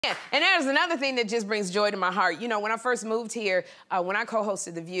And there's another thing that just brings joy to my heart. You know, when I first moved here, when I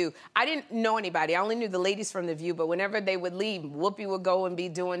co-hosted The View, I didn't know anybody. I only knew the ladies from The View, but whenever they would leave, Whoopi would go and be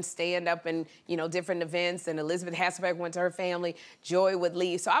doing stand-up and, you know, different events, and Elizabeth Hasselbeck went to her family. Joy would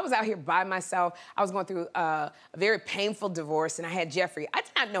leave. So I was out here by myself. I was going through a very painful divorce, and I had Jeffrey. I did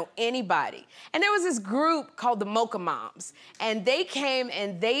not know anybody. And there was this group called the Mocha Moms, and they came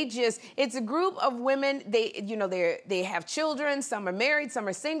and they just, it's a group of women, they have children, some are married, some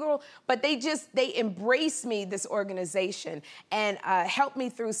are single, but they embraced me, this organization, and helped me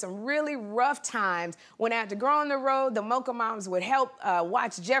through some really rough times. When I had to go on the road, the Mocha Moms would help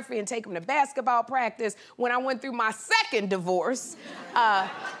watch Jeffrey and take him to basketball practice. When I went through my second divorce,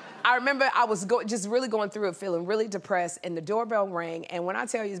 I remember I was just really going through it, feeling really depressed, and the doorbell rang, and when I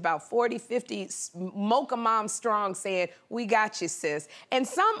tell you, it's about 40, 50 Mocha Moms strong saying, "We got you, sis." And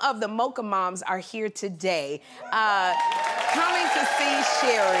some of the Mocha Moms are here today, coming to see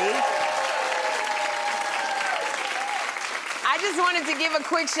Sherri. I just wanted to give a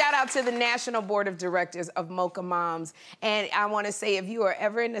quick shout out to the National Board of Directors of Mocha Moms. And I want to say, if you are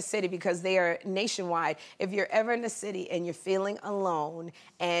ever in the city, because they are nationwide, if you're ever in the city and you're feeling alone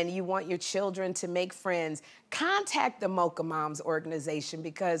and you want your children to make friends, contact the Mocha Moms organization,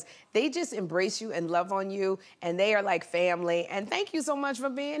 because they just embrace you and love on you, and they are like family. And thank you so much for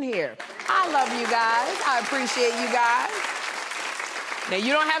being here. I love you guys. I appreciate you guys. Now,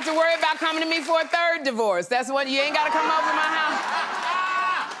 you don't have to worry about coming to me for a third divorce. That's what, you ain't got to come over my house.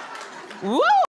 Woo!